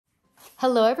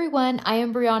Hello everyone, I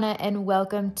am Brianna and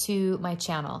welcome to my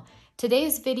channel.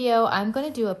 Today's video, I'm going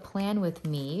to do a plan with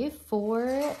me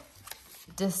for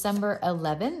December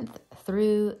 11th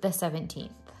through the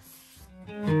 17th.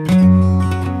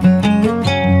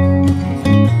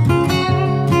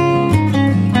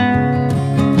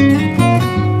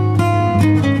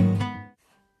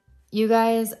 You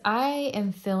guys, I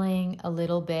am feeling a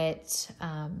little bit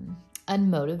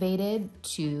unmotivated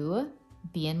to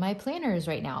be in my planners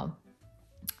right now.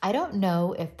 I don't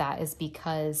know if that is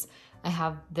because I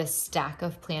have this stack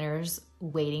of planners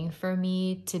waiting for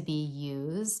me to be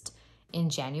used in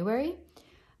January.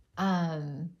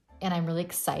 And I'm really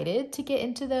excited to get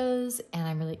into those, and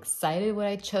I'm really excited what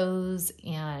I chose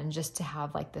and just to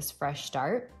have like this fresh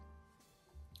start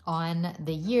on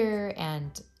the year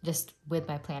and just with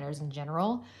my planners in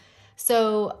general.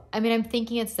 So, I mean, I'm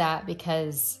thinking it's that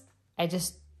because I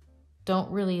just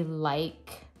don't really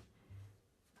like,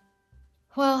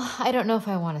 well, I don't know if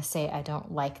I want to say I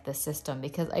don't like the system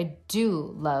because I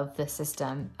do love the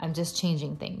system. I'm just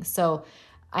changing things. So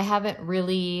I haven't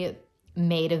really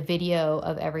made a video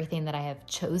of everything that I have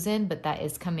chosen, but that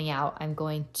is coming out. I'm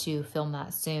going to film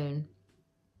that soon,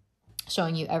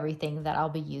 showing you everything that I'll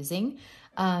be using.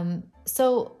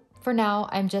 So for now,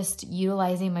 I'm just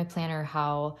utilizing my planner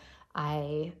how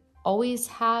I always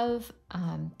have.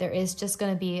 There is just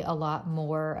going to be a lot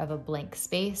more of a blank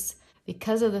space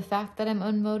because of the fact that I'm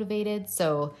unmotivated.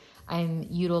 So I'm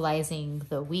utilizing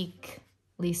the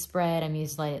weekly spread, I'm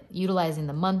utilizing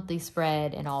the monthly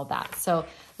spread and all that. So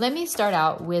let me start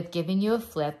out with giving you a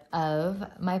flip of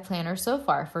my planner so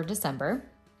far for December.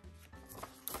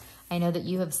 I know that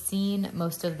you have seen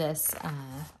most of this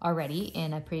already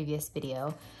in a previous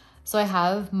video. So I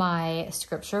have my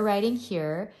scripture writing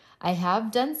here. I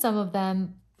have done some of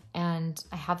them and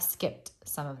I have skipped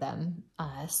some of them.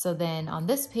 So then on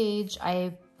this page,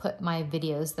 I put my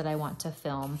videos that I want to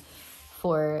film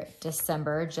for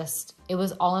December. It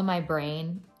was all in my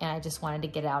brain and I just wanted to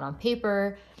get it out on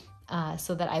paper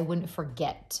so that I wouldn't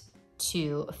forget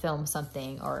to film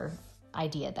something or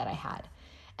idea that I had.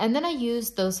 And then I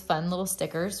used those fun little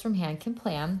stickers from Hand Can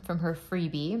Plan from her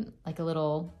freebie, like a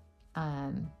little,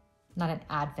 not an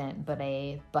advent, but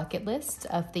a bucket list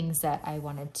of things that I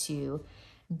wanted to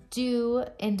do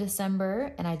in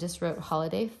December. And I just wrote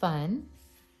holiday fun.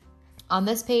 On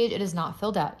this page, it is not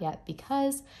filled out yet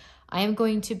because I am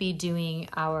going to be doing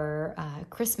our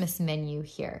Christmas menu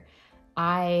here.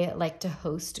 I like to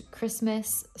host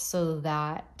Christmas so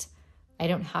that I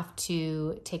don't have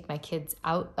to take my kids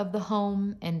out of the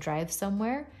home and drive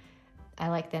somewhere. I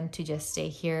like them to just stay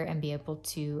here and be able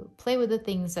to play with the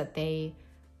things that they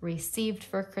received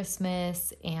for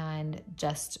Christmas and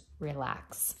just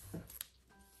relax.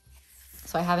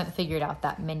 So I haven't figured out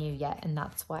that menu yet, and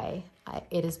that's why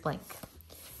it is blank.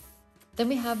 Then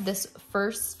we have this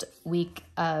first week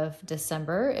of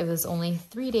December. It was only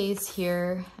 3 days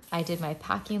here. I did my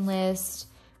packing list.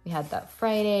 We had that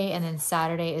Friday, and then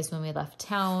Saturday is when we left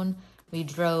town. We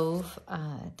drove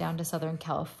down to Southern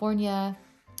California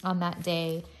on that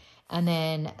day. And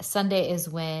then Sunday is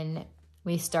when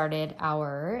we started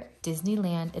our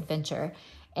Disneyland adventure.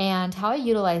 And how I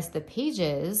utilized the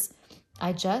pages,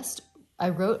 I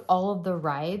wrote all of the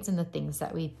rides and the things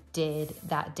that we did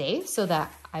that day so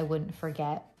that I wouldn't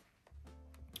forget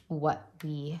what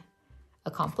we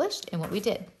accomplished and what we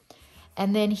did.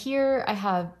 And then here I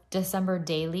have December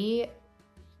daily.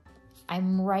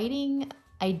 I'm writing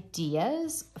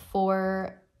ideas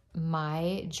for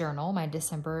my journal, my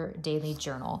December daily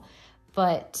journal.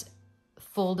 But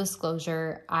full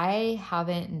disclosure, I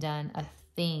haven't done a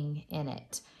thing in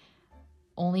it,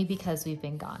 only because we've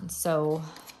been gone. So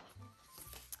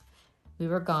we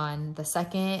were gone the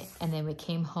 2nd, and then we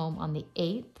came home on the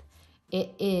 8th.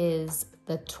 It is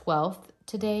the 12th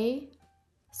today.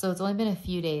 So it's only been a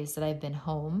few days that I've been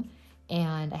home,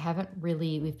 and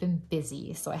we've been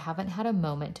busy. So I haven't had a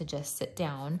moment to just sit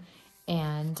down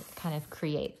and kind of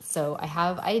create. So I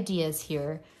have ideas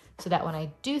here so that when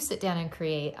I do sit down and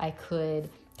create, I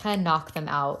could kind of knock them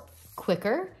out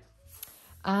quicker.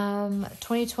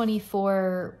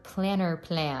 2024 planner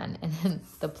plan, and then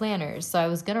the planners. So I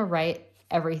was going to write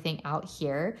everything out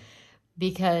here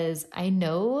because I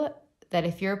know that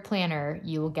if you're a planner,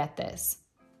 you will get this.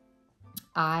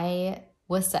 I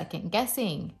was second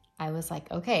guessing. I was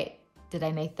like, okay, did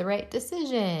I make the right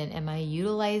decision? Am I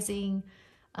utilizing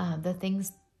the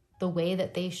things the way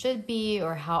that they should be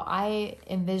or how I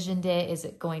envisioned it? Is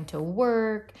it going to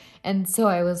work? And so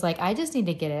I was like, I just need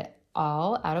to get it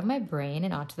all out of my brain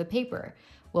and onto the paper.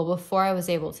 Well, before I was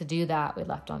able to do that, we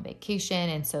left on vacation.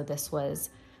 And so this was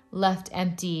left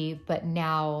empty, but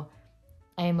now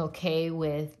I am okay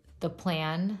with the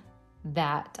plan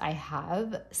that I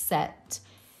have set,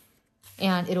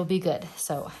 and it'll be good.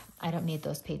 So I don't need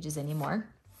those pages anymore.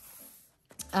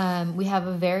 We have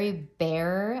a very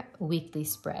bare weekly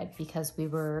spread because we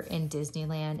were in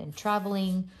Disneyland and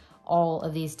traveling all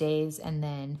of these days. And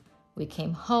then we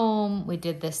came home. We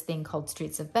did this thing called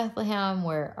Streets of Bethlehem,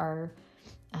 where our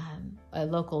a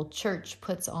local church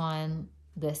puts on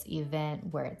this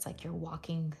event where it's like you're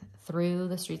walking through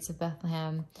the streets of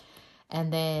Bethlehem.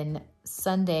 And then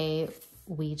Sunday,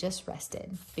 we just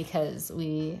rested because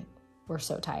we were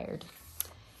so tired.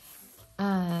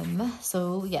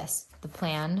 So yes, the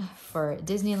plan for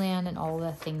Disneyland and all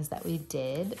the things that we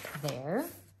did there.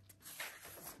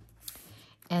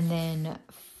 And then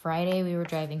Friday we were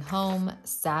driving home,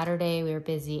 Saturday we were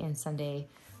busy, and Sunday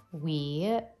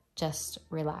we just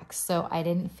relaxed. So I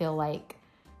didn't feel like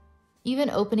even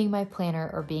opening my planner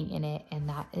or being in it, and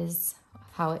that is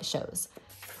how it shows.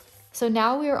 So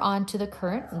now we are on to the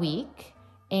current week,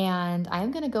 and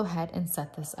I'm going to go ahead and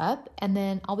set this up, and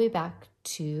then I'll be back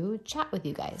to chat with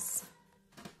you guys.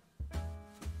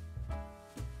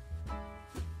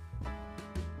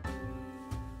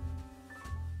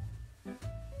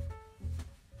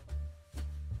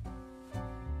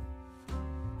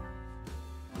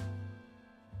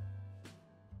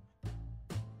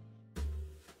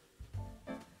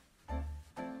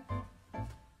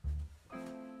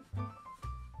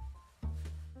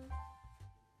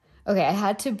 Okay, I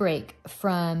had to break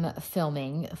from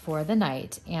filming for the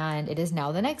night, and it is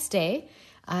now the next day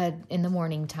in the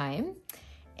morning time.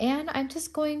 And I'm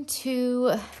just going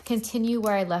to continue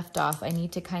where I left off. I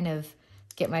need to kind of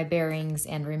get my bearings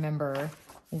and remember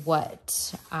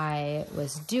what I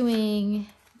was doing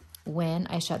when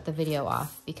I shut the video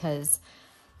off, because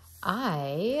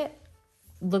I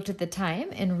looked at the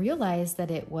time and realized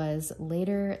that it was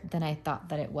later than I thought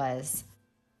that it was.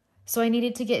 So I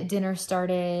needed to get dinner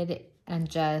started and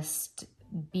just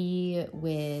be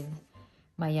with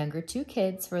my younger two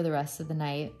kids for the rest of the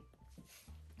night.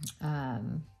 I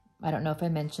don't know if I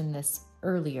mentioned this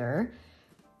earlier,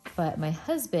 but my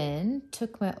husband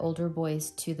took my older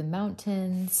boys to the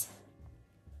mountains.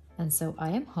 And so I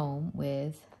am home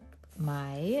with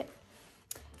my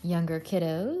younger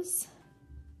kiddos.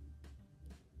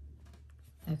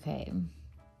 Okay.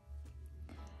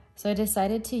 So I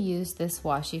decided to use this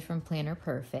washi from Planner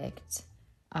Perfect.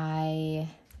 I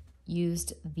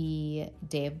used the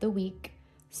day of the week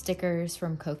stickers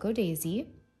from Coco Daisy.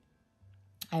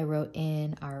 I wrote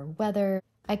in our weather.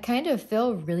 I kind of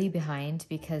feel really behind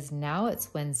because now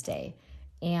it's Wednesday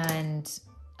and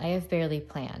I have barely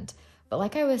planned. But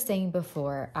like I was saying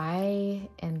before, I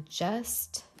am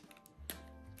just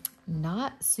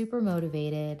not super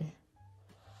motivated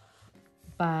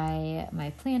by my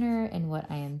planner and what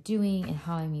I am doing and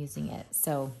how I'm using it.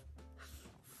 So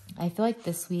I feel like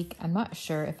this week, I'm not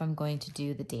sure if I'm going to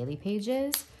do the daily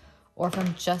pages or if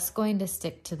I'm just going to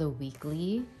stick to the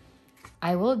weekly.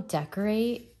 I will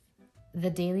decorate the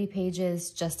daily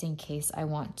pages just in case I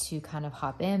want to kind of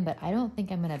hop in, but I don't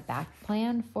think I'm going to back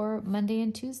plan for Monday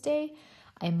and Tuesday.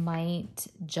 I might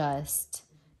just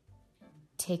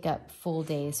take up full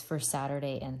days for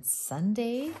Saturday and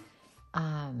Sunday.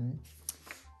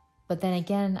 But then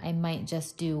again, I might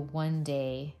just do one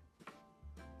day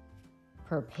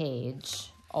per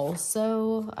page.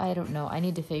 Also, I don't know. I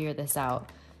need to figure this out.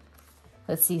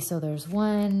 Let's see. So there's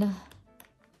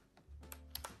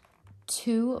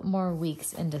 2 more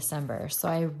weeks in December. So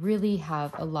I really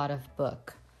have a lot of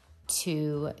book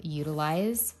to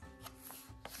utilize.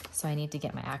 So I need to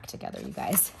get my act together, you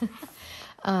guys.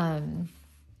 All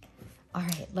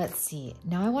right, let's see.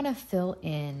 Now I want to fill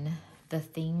in the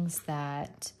things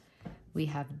that we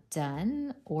have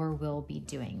done or will be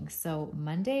doing. So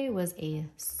Monday was a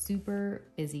super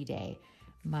busy day.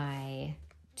 My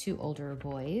 2 older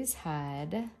boys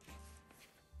had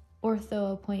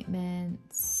ortho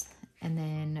appointments, and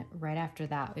then right after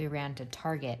that we ran to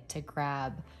Target to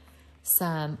grab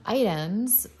some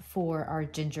items for our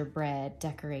gingerbread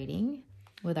decorating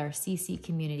with our CC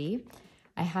community.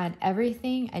 I had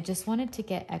everything. I just wanted to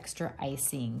get extra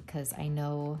icing because I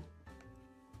know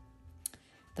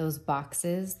those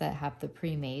boxes that have the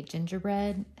pre-made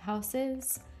gingerbread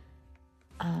houses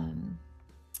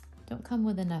don't come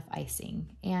with enough icing,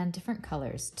 and different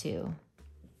colors too.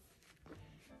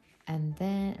 And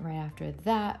then right after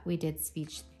that, we did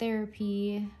speech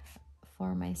therapy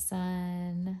for my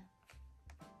son.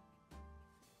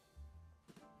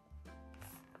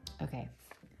 Okay.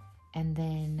 And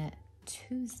then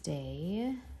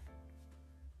Tuesday,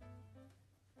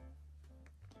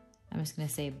 I'm just going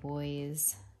to say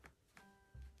boys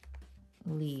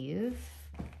leave.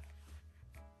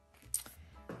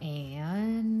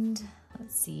 And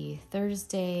let's see,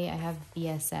 Thursday I have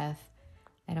BSF.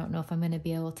 I don't know if I'm going to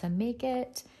be able to make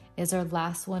it. It's our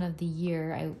last one of the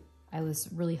year. I was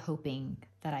really hoping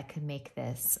that I could make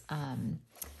this.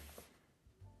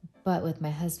 But with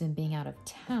my husband being out of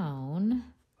town,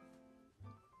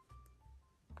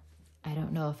 I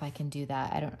don't know if I can do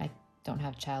that. I don't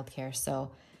have childcare,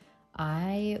 so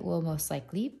I will most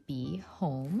likely be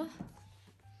home.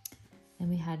 And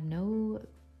we had no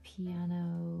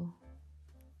piano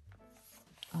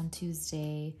on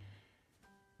Tuesday.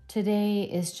 Today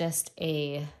is just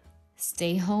a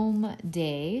stay home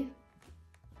day.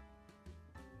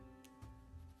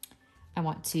 I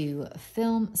want to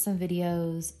film some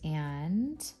videos,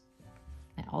 and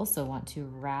I also want to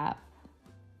wrap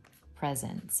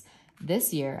presents.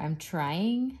 This year, I'm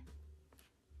trying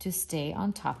to stay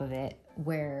on top of it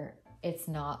where it's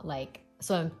not like,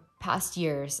 so in past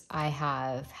years, I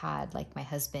have had like my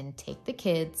husband take the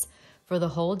kids for the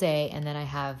whole day, and then I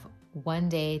have one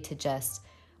day to just,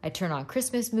 I turn on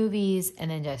Christmas movies and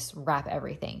then just wrap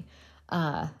everything.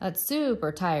 That's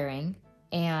super tiring.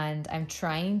 And I'm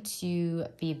trying to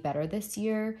be better this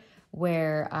year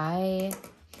where I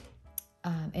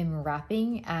am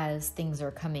wrapping as things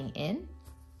are coming in,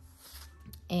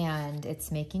 and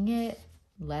it's making it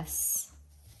less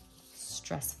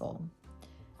stressful,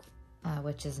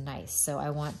 which is nice. So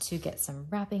I want to get some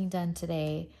wrapping done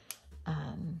today.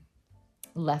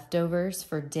 Leftovers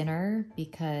for dinner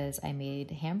because I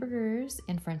made hamburgers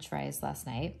and French fries last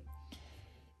night.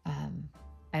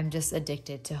 I'm just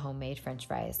addicted to homemade French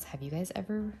fries. Have you guys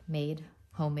ever made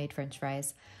homemade French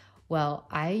fries? Well,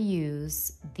 I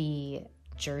use the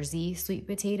Jersey sweet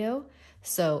potato.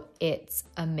 So it's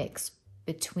a mix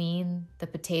between the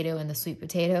potato and the sweet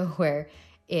potato where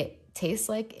it tastes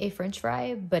like a French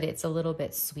fry, but it's a little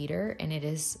bit sweeter, and it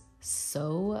is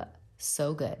so,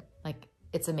 so good. Like,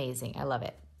 it's amazing. I love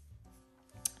it.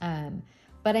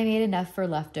 But I made enough for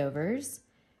leftovers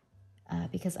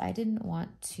because I didn't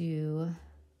want to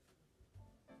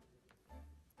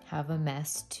have a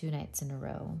mess 2 nights in a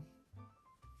row.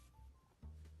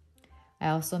 I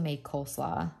also made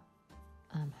coleslaw,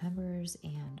 hamburgers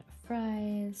and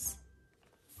fries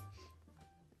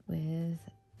with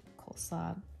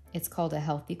coleslaw. It's called a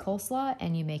healthy coleslaw,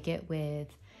 and you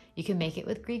can make it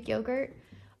with Greek yogurt.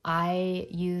 I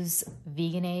use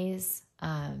Vegenaise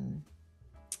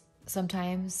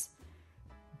sometimes,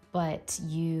 but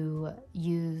you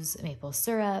use maple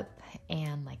syrup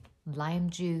and like lime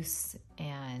juice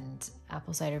and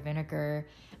apple cider vinegar,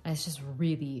 and it's just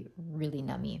really, really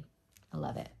nummy. I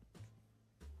love it.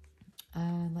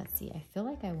 Let's see. I feel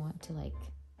like I want to like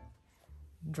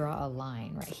draw a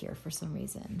line right here for some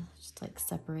reason. Just like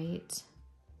separate.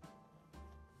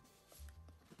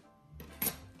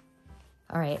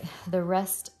 All right, the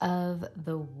rest of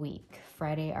the week.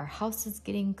 Friday, our house is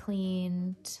getting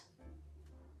cleaned.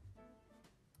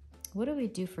 What do we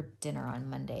do for dinner on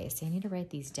Monday? See, I need to write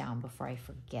these down before I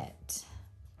forget.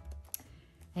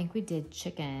 I think we did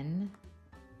chicken.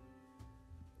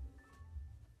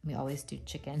 We always do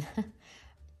chicken.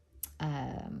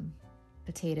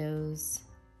 Potatoes.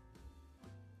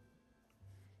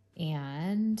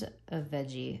 And a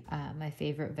veggie. My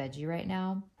favorite veggie right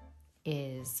now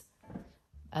is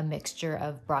a mixture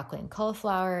of broccoli and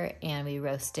cauliflower, and we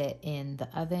roast it in the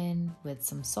oven with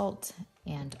some salt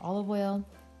and olive oil.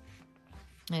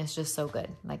 And it's just so good.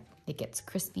 Like, it gets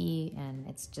crispy and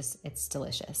it's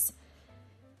delicious.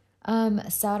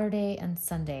 Saturday and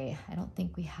Sunday, I don't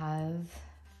think we have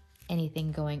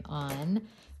anything going on.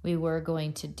 We were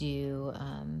going to do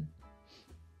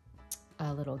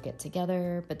a little get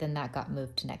together, but then that got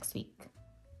moved to next week.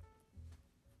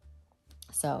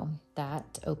 So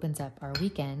that opens up our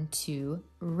weekend to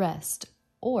rest.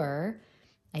 Or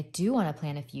I do want to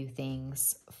plan a few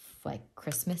things, like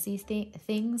Christmassy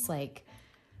things. Like,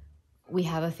 we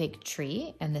have a fake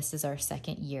tree, and this is our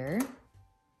second year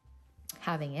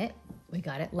having it. We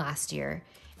got it last year,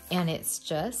 and it's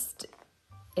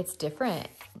different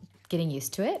getting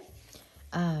used to it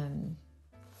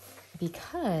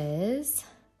because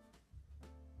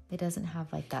it doesn't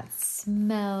have like that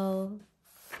smell.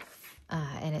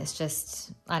 And it's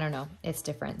just, I don't know, it's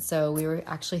different. So we were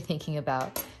actually thinking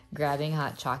about grabbing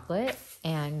hot chocolate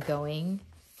and going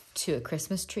to a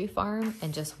Christmas tree farm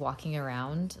and just walking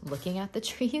around looking at the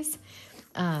trees.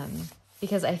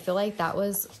 Because I feel like that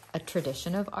was a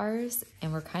tradition of ours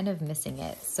and we're kind of missing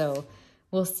it. So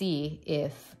we'll see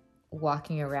if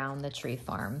walking around the tree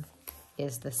farm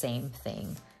is the same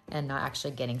thing and not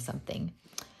actually getting something.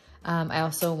 I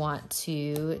also want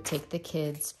to take the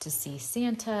kids to see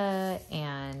Santa,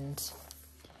 and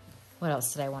what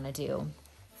else did I want to do?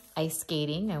 ice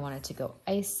skating. I wanted to go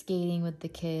ice skating with the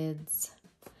kids.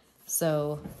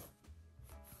 So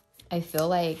I feel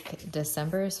like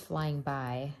December is flying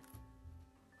by.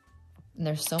 And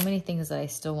there's so many things that I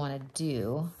still want to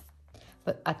do.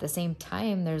 But at the same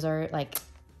time,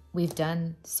 we've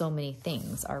done so many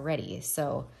things already.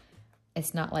 So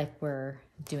it's not like we're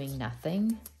doing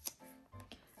nothing.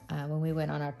 When we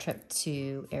went on our trip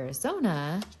to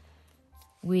Arizona,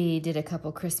 we did a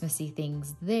couple Christmassy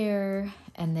things there.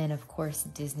 And then, of course,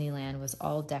 Disneyland was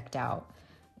all decked out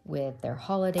with their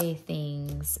holiday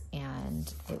things.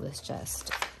 And it was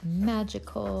just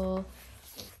magical.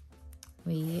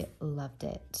 We loved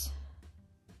it.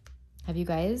 Have you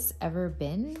guys ever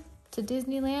been to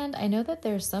Disneyland? I know that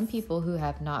there's some people who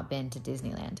have not been to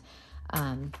Disneyland.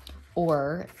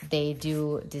 Or they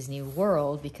do Disney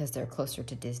World because they're closer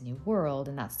to Disney World,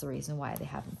 and that's the reason why they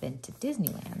haven't been to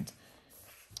Disneyland.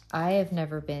 I have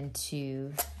never been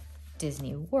to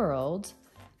Disney World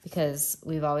because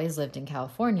we've always lived in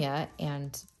California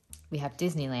and we have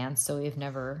Disneyland, so we've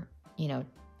never,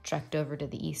 trekked over to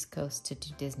the East Coast to do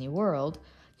Disney World.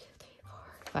 2, 3,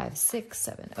 4, 5, 6,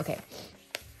 7. Okay.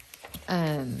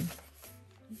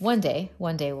 One day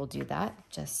we'll do that.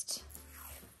 Just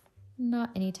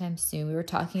not anytime soon. We were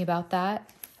talking about that,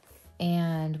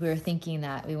 and we were thinking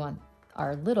that we want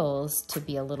our littles to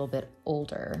be a little bit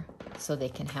older so they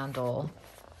can handle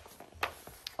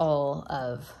all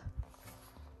of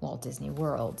Walt Disney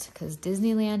World, because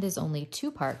Disneyland is only 2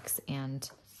 parks, and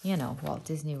Walt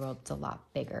Disney World's a lot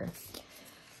bigger.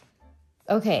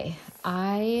 Okay,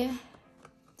 I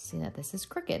see that this is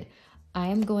crooked. I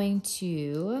am going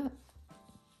to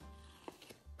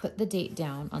put the date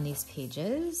down on these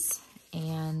pages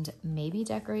and maybe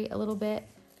decorate a little bit.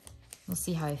 We'll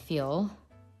see how I feel.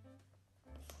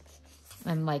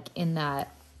 I'm like in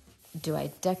that,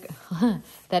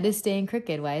 that is staying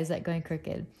crooked. Why is that going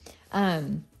crooked?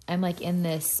 I'm like in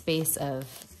this space of,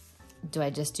 do I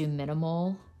just do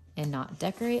minimal and not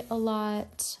decorate a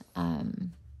lot?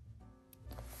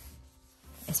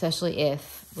 Especially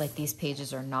if like these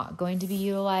pages are not going to be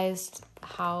utilized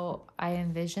how I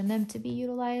envision them to be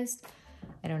utilized.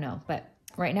 I don't know, but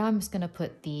right now I'm just gonna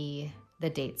put the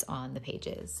dates on the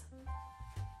pages.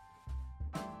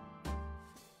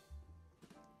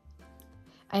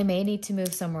 I may need to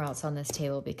move somewhere else on this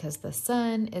table because the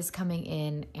sun is coming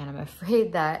in and I'm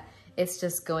afraid that it's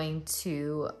just going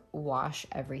to wash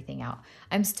everything out.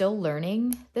 I'm still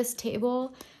learning this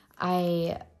table.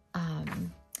 I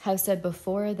have said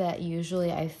before that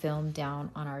usually I film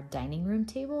down on our dining room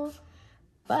table,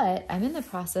 but I'm in the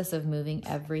process of moving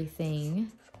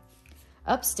everything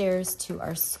upstairs to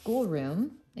our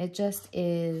schoolroom. It just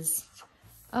is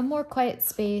a more quiet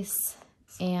space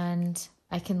and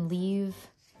I can leave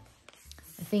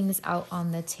things out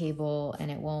on the table and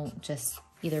it won't just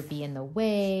either be in the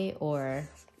way or,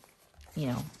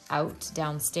 out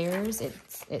downstairs.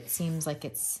 It seems like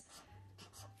it's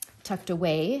tucked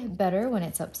away better when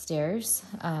it's upstairs.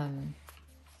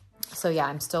 So yeah,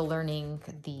 I'm still learning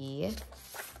the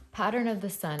pattern of the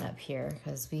sun up here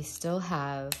because we still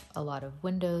have a lot of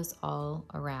windows all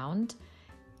around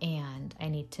and I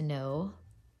need to know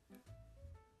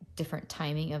different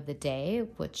timing of the day,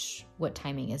 what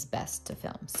timing is best to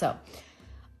film. So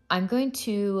I'm going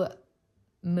to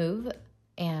move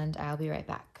and I'll be right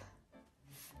back.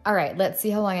 All right, let's see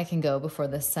how long I can go before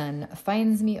the sun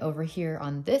finds me over here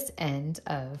on this end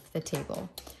of the table.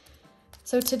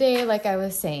 So today, like I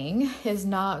was saying, is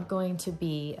not going to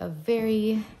be a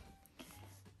very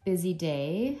busy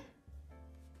day.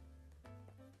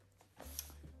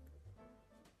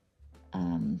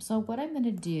 So what I'm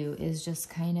gonna do is just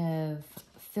kind of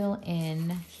fill in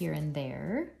here and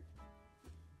there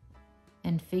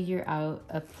and figure out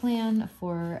a plan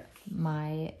for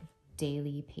my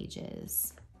daily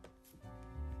pages.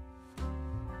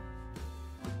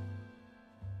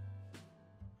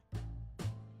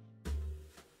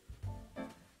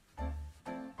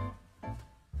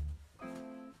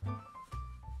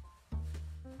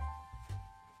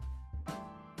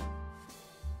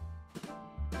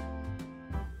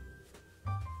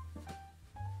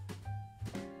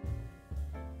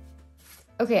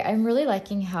 Okay, I'm really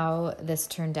liking how this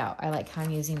turned out. I like how I'm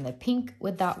using the pink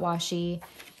with that washi,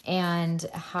 and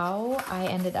how I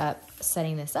ended up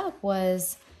setting this up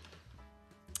was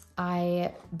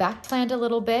I back planned a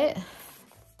little bit,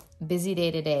 busy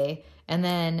day today, and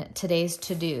then today's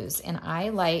to-dos. And I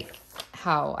like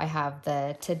how I have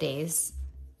the today's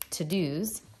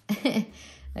to-dos.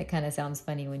 That kind of sounds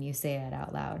funny when you say it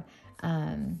out loud.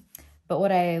 But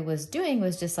what I was doing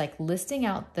was just like listing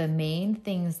out the main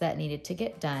things that needed to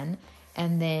get done,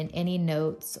 and then any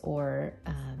notes or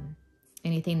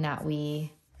anything that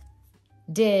we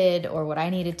did or what I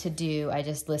needed to do, I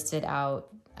just listed out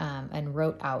and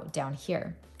wrote out down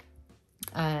here.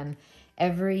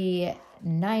 Every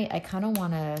night I kind of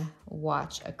want to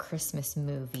watch a Christmas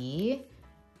movie.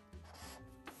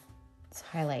 Let's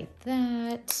highlight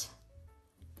that.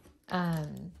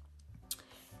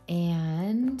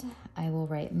 And I will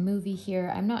write movie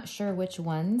here. I'm not sure which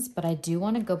ones, but I do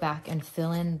want to go back and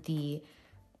fill in the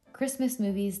Christmas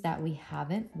movies that we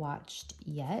haven't watched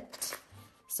yet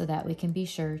so that we can be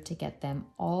sure to get them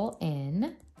all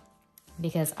in,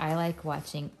 because I like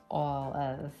watching all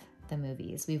of the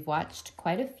movies. We've watched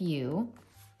quite a few.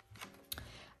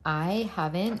 I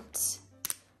haven't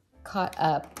caught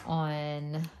up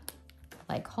on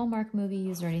like Hallmark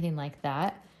movies or anything like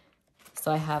that.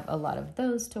 So I have a lot of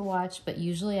those to watch, but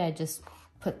usually I just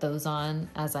put those on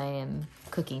as I am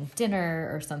cooking dinner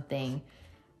or something.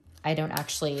 I don't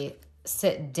actually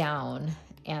sit down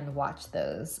and watch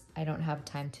those. I don't have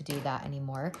time to do that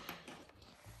anymore.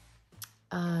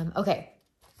 Okay,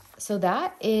 so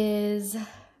that is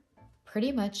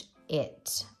pretty much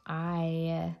it.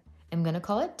 I am gonna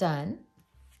call it done.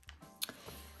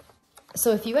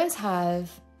 So if you guys have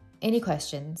any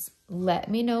questions, let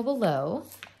me know below.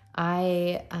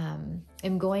 I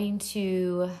am going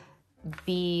to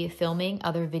be filming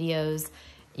other videos.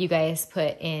 You guys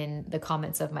put in the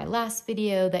comments of my last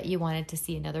video that you wanted to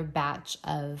see another batch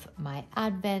of my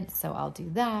Advent, so I'll do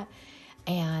that.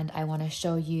 And I want to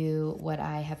show you what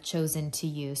I have chosen to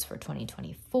use for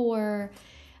 2024.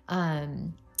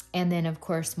 And then, of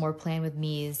course, more plan with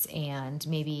me's and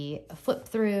maybe a flip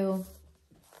through.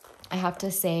 I have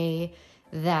to say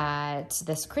that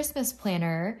this Christmas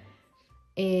planner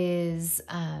is,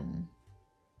 I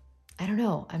don't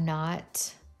know,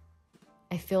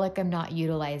 I feel like I'm not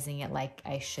utilizing it like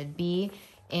I should be.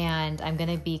 And I'm going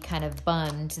to be kind of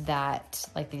bummed that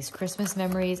like these Christmas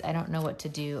memories, I don't know what to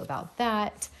do about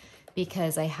that,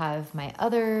 because I have my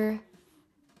other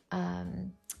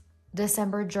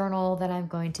December journal that I'm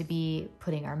going to be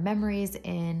putting our memories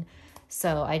in.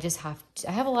 So I just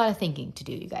I have a lot of thinking to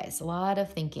do, you guys, a lot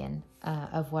of thinking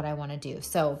of what I want to do.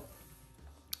 So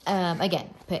again,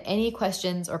 put any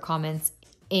questions or comments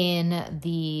in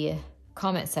the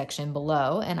comment section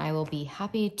below, and I will be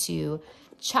happy to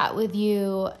chat with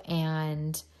you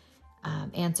and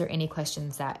answer any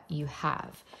questions that you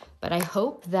have. But I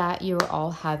hope that you're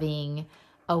all having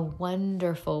a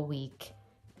wonderful week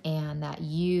and that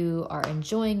you are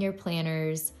enjoying your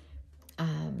planners.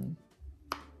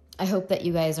 I hope that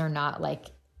you guys are not like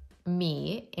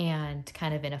me and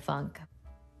kind of in a funk.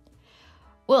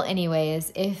 Well,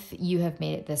 anyways, if you have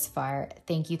made it this far,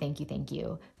 thank you, thank you, thank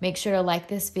you. Make sure to like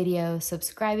this video,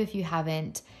 subscribe if you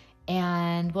haven't,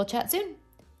 and we'll chat soon.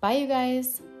 Bye, you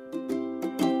guys.